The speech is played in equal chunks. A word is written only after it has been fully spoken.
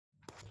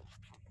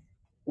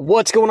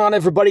What's going on,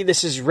 everybody?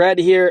 This is Red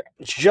here.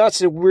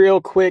 Just a real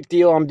quick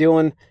deal I'm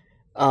doing.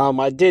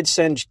 I did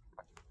send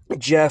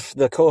Jeff,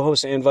 the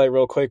co-host, an invite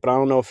real quick, but I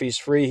don't know if he's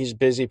free. He's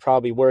busy,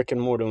 probably working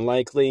more than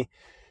likely.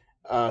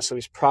 So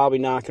he's probably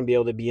not going to be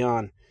able to be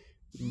on.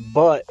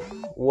 But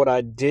what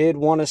I did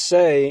want to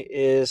say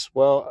is,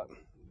 well,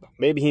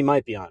 maybe he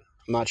might be on.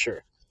 I'm not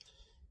sure.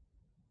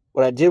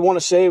 What I did want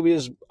to say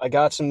was I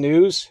got some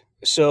news.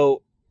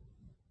 So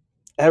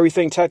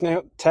everything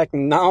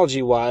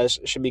technology-wise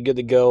should be good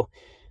to go.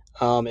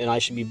 And I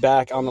should be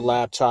back on the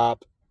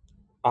laptop,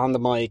 on the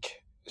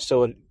mic,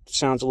 so it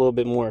sounds a little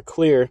bit more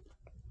clear.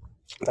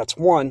 That's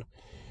one.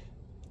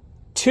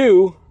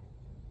 Two,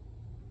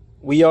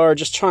 we are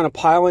just trying to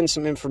pile in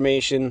some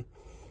information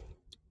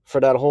for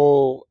that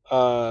whole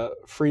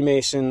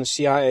Freemason,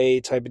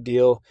 CIA type of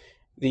deal.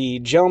 The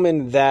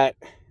gentleman that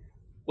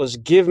was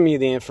giving me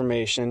the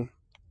information,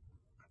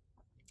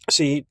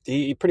 see,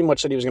 he pretty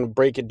much said he was going to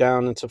break it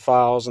down into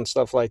files and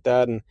stuff like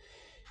that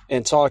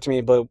and talk to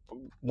me, but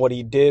what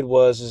he did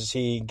was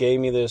he gave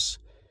me this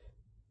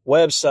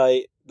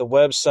website. The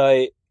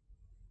website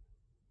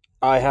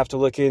I have to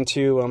look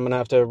into. I'm going to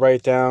have to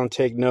write down,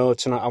 take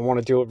notes, and I want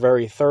to do it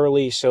very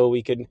thoroughly so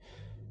we could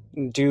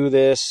do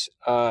this,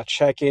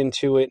 check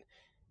into it,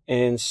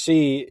 and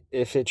see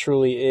if it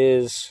truly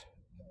is,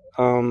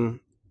 what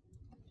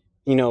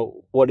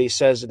he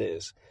says it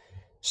is.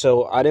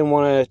 So I didn't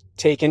want to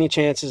take any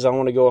chances. I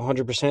want to go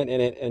 100% in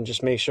it and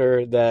just make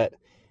sure that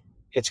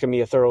it's going to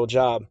be a thorough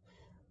job.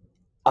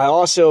 I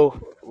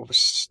also,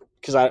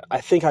 because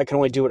I think I can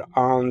only do it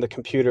on the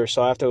computer,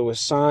 so I have to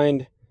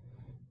assign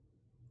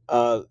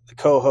the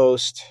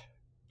co-host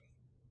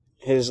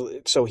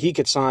so he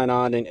could sign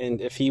on, and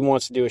if he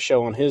wants to do a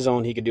show on his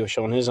own, he could do a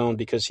show on his own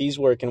because he's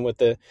working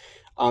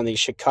on the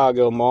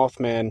Chicago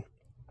Mothman.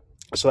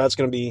 So that's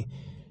going to be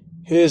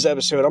his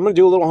episode. I'm going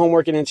to do a little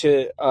homework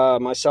into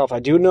myself.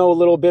 I do know a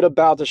little bit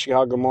about the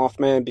Chicago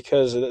Mothman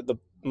because the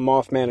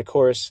Mothman, of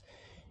course,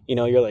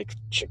 you're like,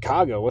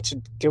 Chicago, what's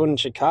it doing in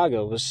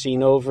Chicago? It was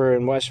seen over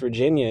in West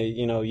Virginia,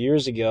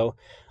 years ago.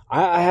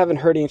 I haven't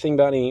heard anything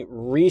about any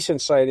recent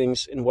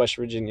sightings in West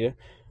Virginia,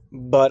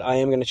 but I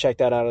am going to check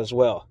that out as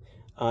well.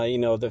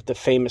 The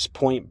famous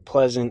Point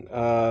Pleasant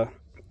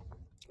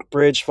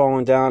bridge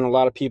falling down. A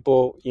lot of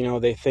people,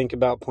 they think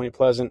about Point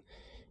Pleasant,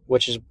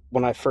 which is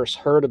when I first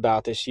heard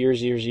about this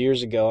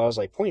years ago. I was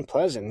like, Point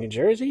Pleasant, New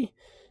Jersey?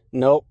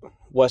 Nope,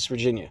 West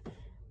Virginia.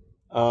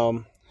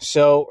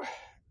 So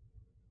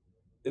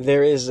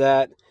there is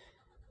that.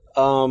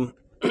 A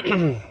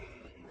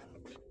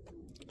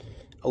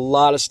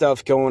lot of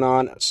stuff going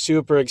on.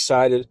 Super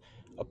excited.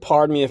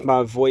 Pardon me if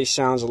my voice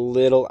sounds a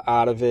little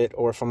out of it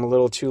or if I'm a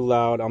little too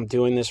loud. I'm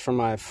doing this from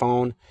my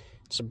phone.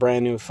 It's a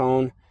brand new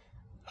phone.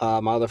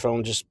 My other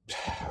phone just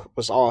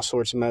was all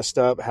sorts of messed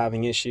up,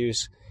 having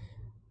issues.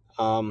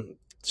 The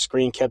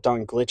screen kept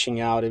on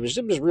glitching out. It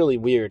was really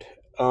weird.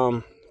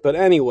 But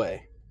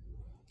anyway,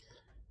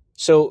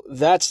 so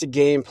that's the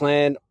game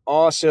plan.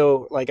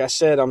 Also, like I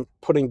said, I'm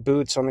putting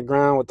boots on the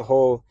ground with the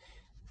whole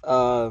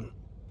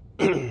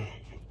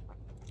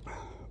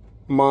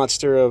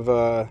monster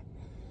of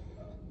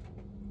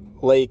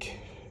lake,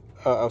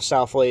 of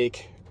South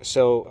Lake.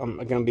 So I'm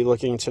going to be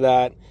looking into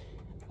that.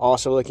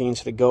 Also looking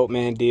into the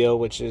Goatman deal,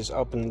 which is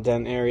up in the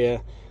Denton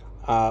area.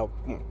 As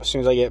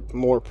soon as I get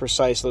more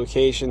precise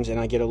locations and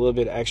I get a little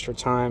bit extra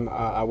time,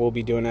 I will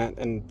be doing that.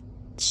 And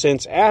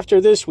since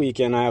after this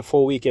weekend, I have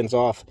full weekends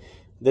off.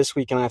 This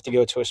weekend I have to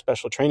go to a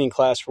special training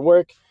class for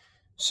work.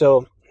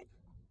 So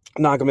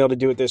I'm not going to be able to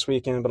do it this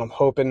weekend, but I'm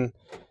hoping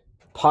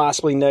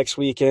possibly next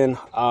weekend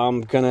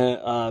I'm going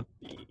to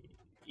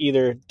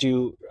either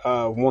do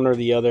one or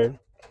the other,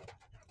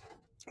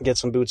 get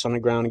some boots on the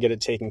ground and get it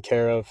taken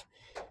care of.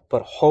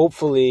 But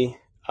hopefully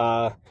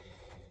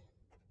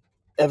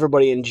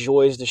everybody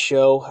enjoys the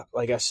show.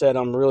 Like I said,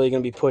 I'm really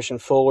going to be pushing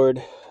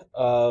forward.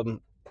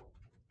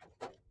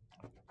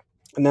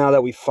 Now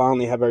that we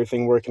finally have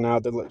everything working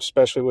out,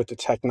 especially with the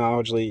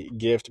technology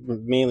gift,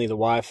 mainly the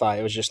Wi-Fi,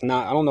 it was just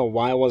not, I don't know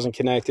why it wasn't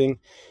connecting.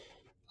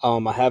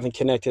 I haven't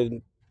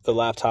connected the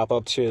laptop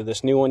up to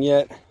this new one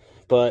yet,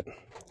 but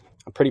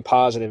I'm pretty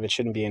positive it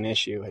shouldn't be an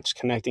issue. It's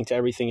connecting to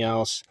everything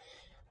else.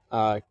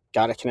 Got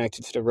it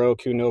connected to the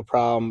Roku, no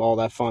problem, all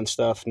that fun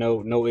stuff,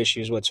 no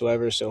issues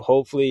whatsoever. So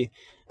hopefully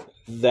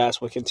that's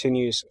what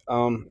continues.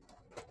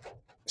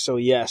 So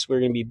yes, we're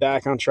going to be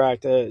back on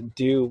track to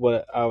do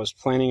what I was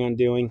planning on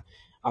doing.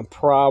 I'm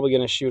probably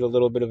going to shoot a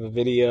little bit of a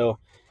video.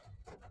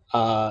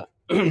 I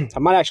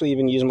might actually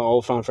even use my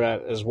old phone for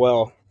that as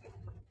well,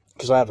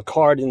 because I have a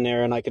card in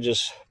there and I could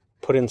just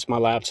put it into my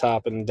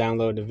laptop and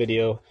download the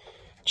video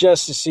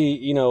just to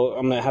see, I'm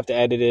going to have to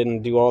edit it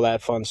and do all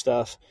that fun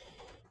stuff.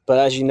 But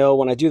as you know,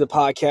 when I do the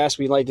podcast,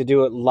 we like to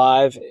do it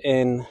live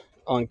and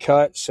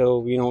uncut, so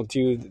we don't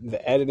do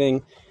the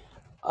editing.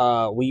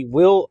 We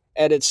will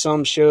edit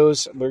some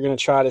shows. We're going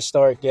to try to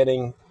start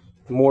getting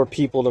more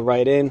people to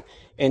write in.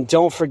 And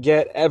don't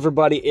forget,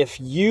 everybody, if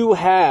you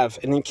have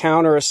an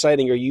encounter, a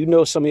sighting, or you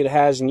know somebody that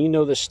has and you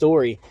know the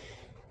story,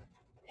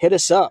 hit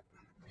us up.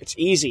 It's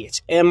easy.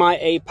 It's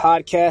MIA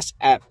Podcast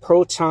at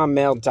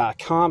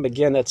protonmail.com.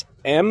 Again, that's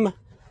MIA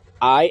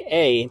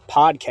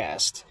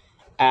Podcast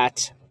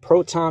at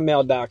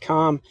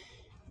protonmail.com.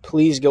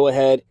 Please go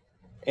ahead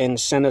and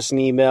send us an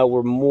email.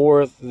 We're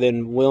more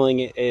than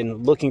willing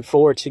and looking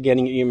forward to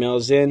getting your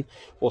emails in.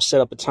 We'll set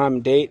up a time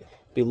and date,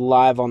 be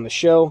live on the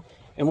show,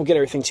 and we'll get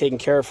everything taken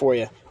care of for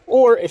you.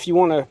 Or if you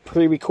want to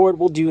pre-record,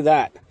 we'll do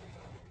that.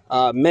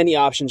 Many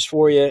options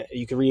for you.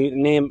 You can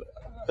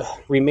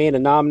remain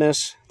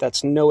anonymous.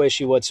 That's no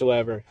issue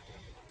whatsoever.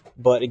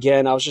 But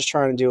again, I was just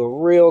trying to do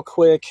a real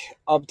quick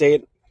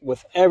update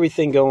with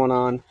everything going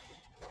on.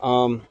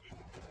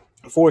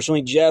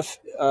 Unfortunately, Jeff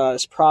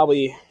is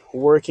probably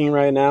working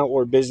right now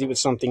or busy with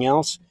something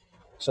else.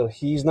 So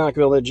he's not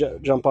going to be able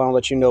to jump on and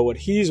let you know what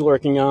he's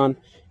working on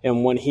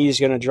and when he's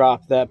going to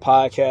drop that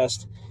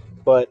podcast.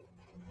 But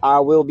I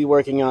will be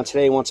working on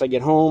today once I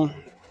get home,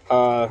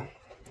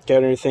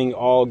 get everything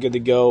all good to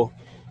go.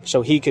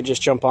 So he could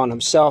just jump on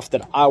himself,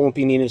 that I won't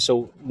be needed.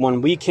 So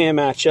when we can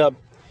match up,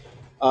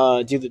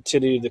 do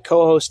the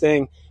co-host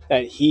thing,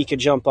 that he could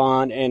jump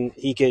on and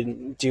he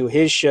could do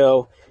his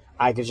show.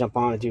 I could jump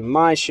on and do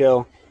my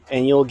show,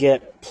 and you'll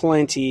get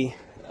plenty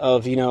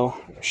of,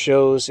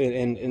 shows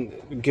and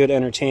good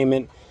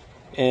entertainment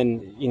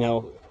and,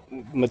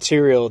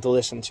 material to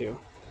listen to.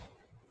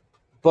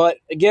 But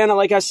again,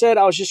 like I said,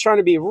 I was just trying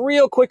to be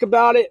real quick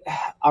about it.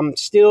 I'm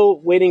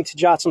still waiting to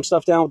jot some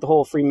stuff down with the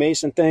whole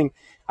Freemason thing.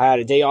 I had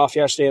a day off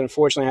yesterday.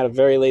 Unfortunately, I had a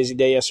very lazy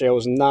day yesterday. I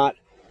was not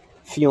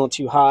feeling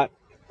too hot.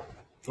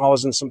 I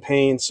was in some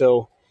pain,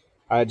 so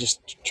I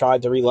just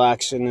tried to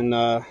relax and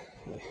then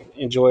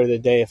enjoy the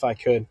day if I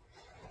could.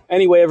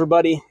 Anyway,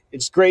 everybody,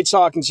 it's great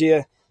talking to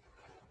you.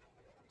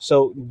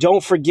 So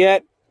don't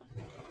forget,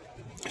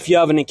 if you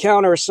have an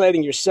encounter or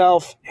sighting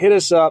yourself, hit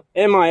us up,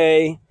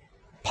 MIA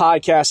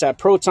Podcast at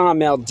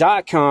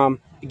protonmail.com.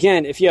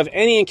 Again, if you have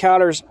any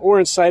encounters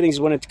or sightings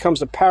when it comes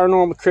to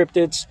paranormal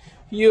cryptids,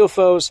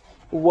 UFOs,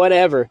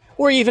 whatever,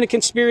 or even a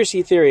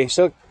conspiracy theory.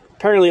 So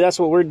apparently that's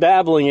what we're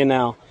dabbling in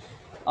now.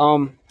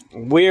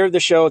 We're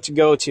the show to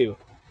go to.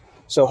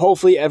 So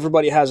hopefully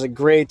everybody has a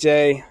great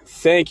day.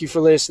 Thank you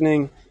for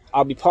listening.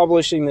 I'll be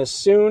publishing this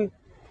soon.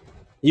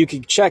 You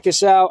can check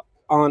us out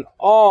on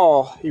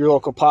all your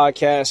local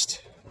podcasts,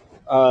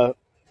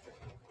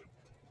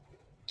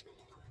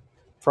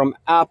 from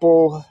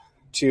Apple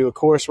to, of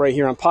course, right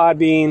here on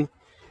Podbean.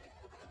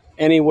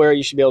 Anywhere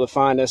you should be able to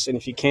find us. And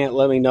if you can't,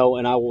 let me know,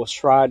 and I will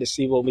try to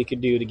see what we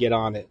could do to get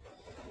on it.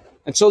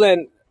 Until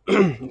then,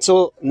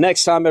 until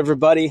next time,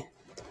 everybody,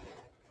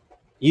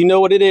 you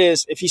know what it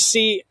is. If you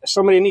see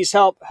somebody needs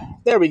help,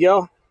 there we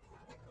go.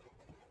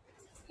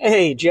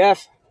 Hey,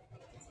 Jeff.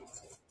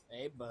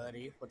 Hey,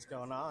 buddy. What's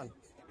going on?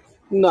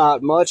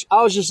 Not much.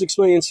 I was just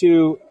explaining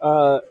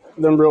to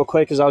them real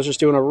quick because I was just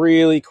doing a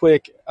really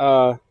quick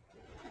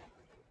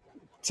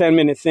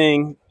 10-minute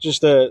thing,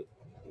 just the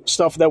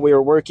stuff that we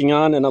were working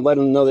on, and I let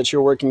them know that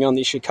you're working on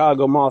the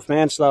Chicago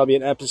Mothman, so that'll be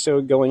an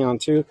episode going on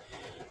too.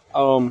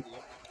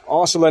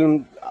 Also let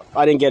them,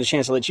 I didn't get a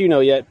chance to let you know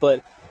yet,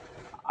 but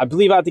I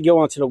believe I have to go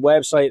onto the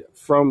website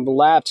from the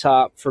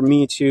laptop for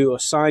me to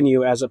assign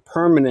you as a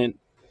permanent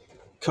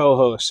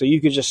co-host. So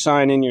you could just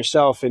sign in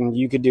yourself, and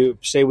you could do,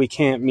 say we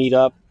can't meet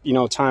up,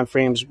 time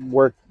frames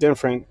work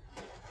different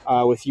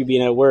with you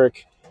being at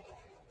work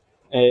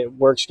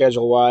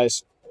schedule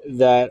wise,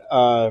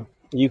 that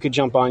you could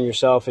jump on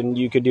yourself and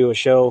you could do a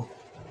show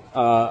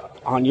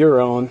on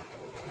your own,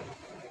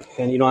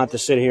 and you don't have to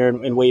sit here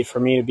and wait for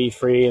me to be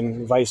free,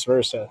 and vice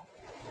versa.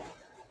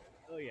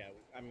 Oh yeah,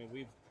 I mean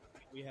we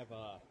have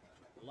a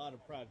lot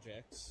of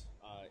projects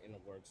in the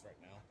works right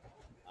now.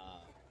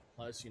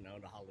 Plus,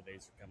 the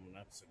holidays are coming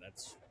up, so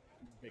that's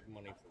big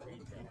money for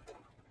retail.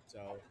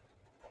 So,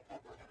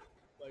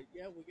 but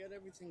yeah, we got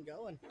everything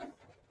going.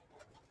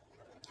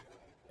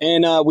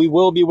 And we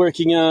will be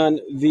working on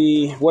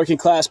the Working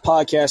Class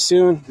podcast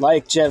soon.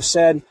 Like Jeff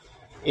said,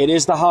 it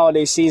is the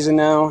holiday season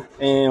now,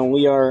 and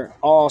we are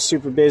all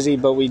super busy,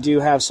 but we do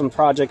have some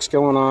projects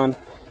going on.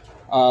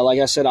 Like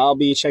I said, I'll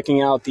be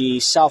checking out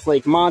the South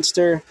Lake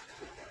Monster,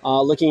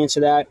 looking into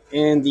that,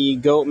 and the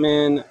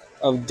Goatman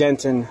of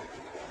Denton.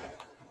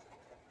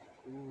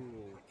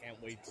 Ooh,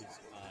 can't wait to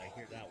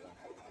hear that one.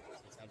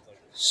 Sounds like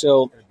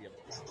so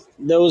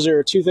those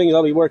are two things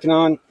I'll be working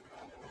on.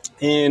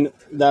 And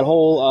that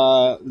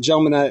whole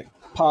gentleman that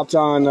popped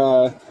on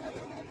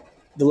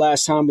the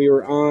last time we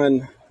were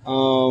on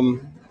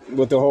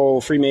with the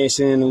whole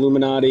Freemason,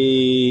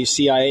 Illuminati,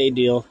 CIA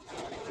deal,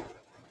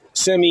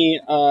 sent me,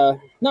 not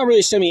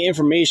really sent me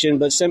information,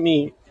 but sent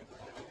me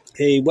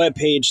a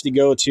webpage to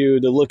go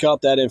to look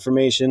up that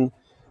information.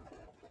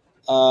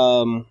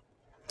 So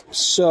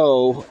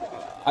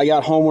I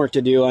got homework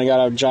to do. I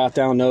got to jot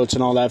down notes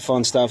and all that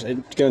fun stuff.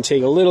 It's going to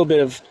take a little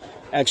bit of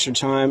extra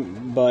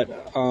time,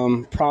 but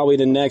probably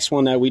the next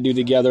one that we do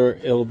together,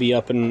 it'll be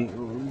up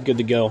and good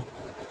to go. Okay,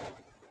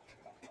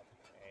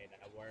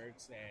 that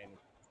works. And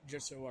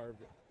just so our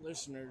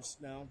listeners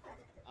know,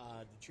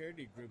 the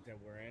charity group that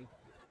we're in,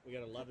 we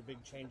got a lot of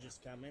big changes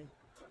coming,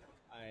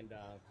 and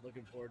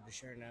looking forward to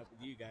sharing that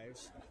with you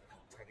guys.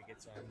 try to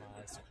get some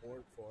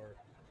support for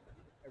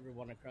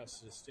everyone across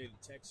the state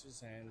of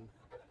Texas and,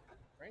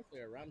 frankly,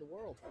 around the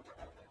world.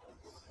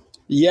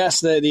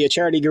 Yes, the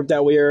charity group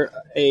that we're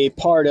a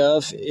part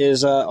of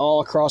is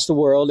all across the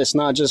world. It's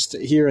not just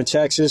here in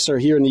Texas or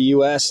here in the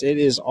U.S. It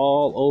is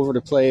all over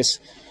the place.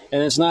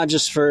 And it's not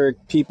just for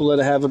people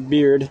that have a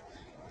beard,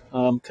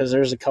 because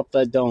there's a couple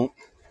that don't.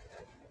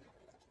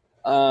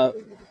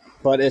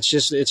 But it's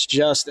just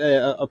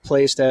a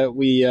place that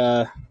we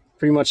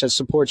pretty much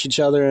support each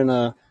other, and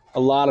a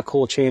lot of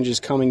cool changes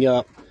coming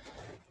up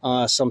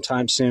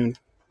sometime soon.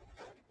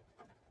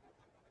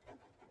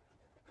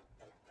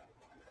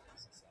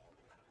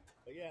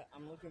 But yeah,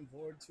 I'm looking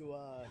forward to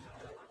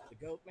the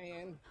Goat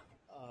Man,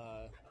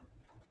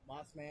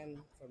 Mothman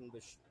from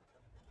the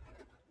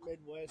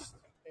Midwest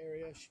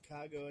area,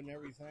 Chicago, and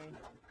everything.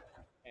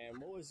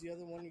 And what was the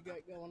other one you got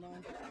going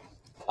on?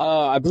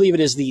 I believe it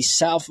is the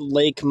South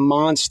Lake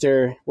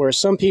Monster, where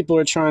some people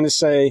are trying to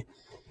say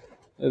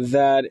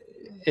that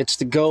it's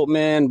the Goat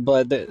Man,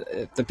 but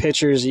the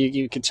pictures,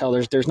 you can tell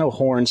there's no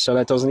horns, so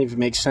that doesn't even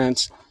make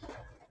sense.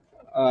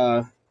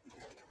 Not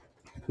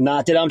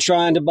that I'm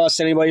trying to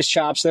bust anybody's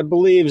chops that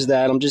believes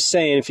that. I'm just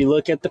saying, if you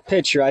look at the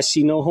picture, I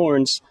see no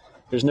horns.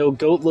 There's no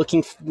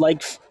goat-looking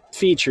like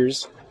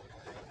features.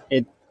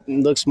 It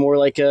looks more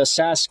like a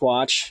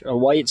Sasquatch, a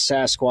white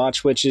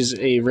Sasquatch, which is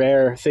a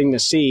rare thing to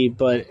see,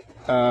 but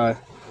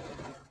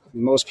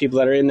most people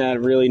that are in that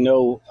really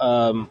know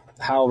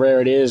how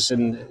rare it is,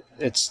 and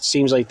it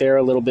seems like they're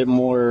a little bit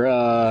more,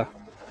 I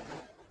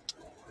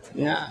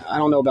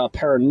don't know about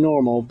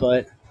paranormal,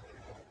 but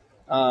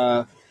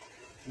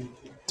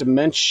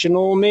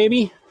dimensional,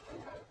 maybe?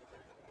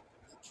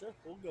 Sure,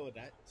 we'll go with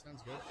that.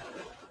 Sounds good.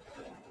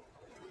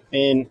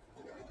 And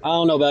I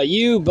don't know about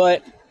you,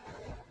 but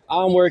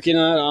I'm working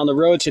on the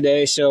road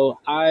today, so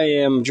I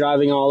am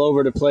driving all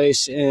over the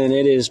place, and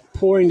it is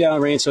pouring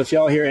down rain. So if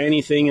y'all hear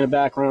anything in the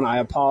background, I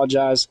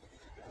apologize.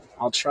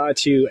 I'll try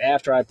to,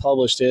 after I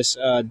publish this,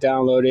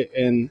 download it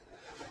and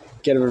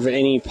get rid of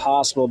any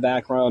possible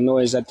background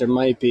noise that there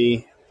might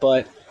be.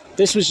 But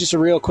this was just a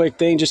real quick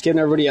thing, just giving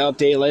everybody an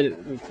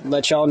update,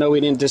 let y'all know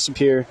we didn't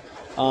disappear.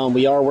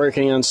 We are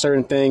working on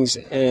certain things,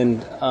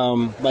 and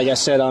like I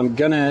said, I'm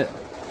going to,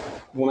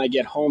 when I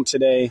get home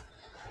today,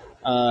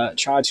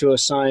 try to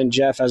assign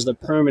Jeff as the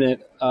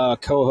permanent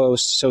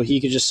co-host, so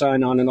he could just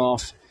sign on and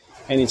off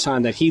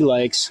anytime that he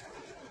likes,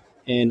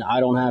 and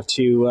I don't have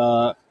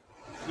to,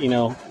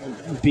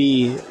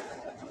 be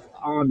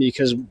on,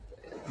 because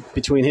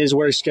between his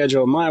work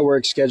schedule and my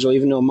work schedule,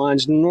 even though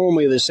mine's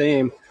normally the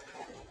same,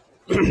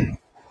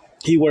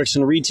 he works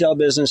in the retail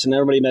business, and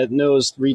everybody that knows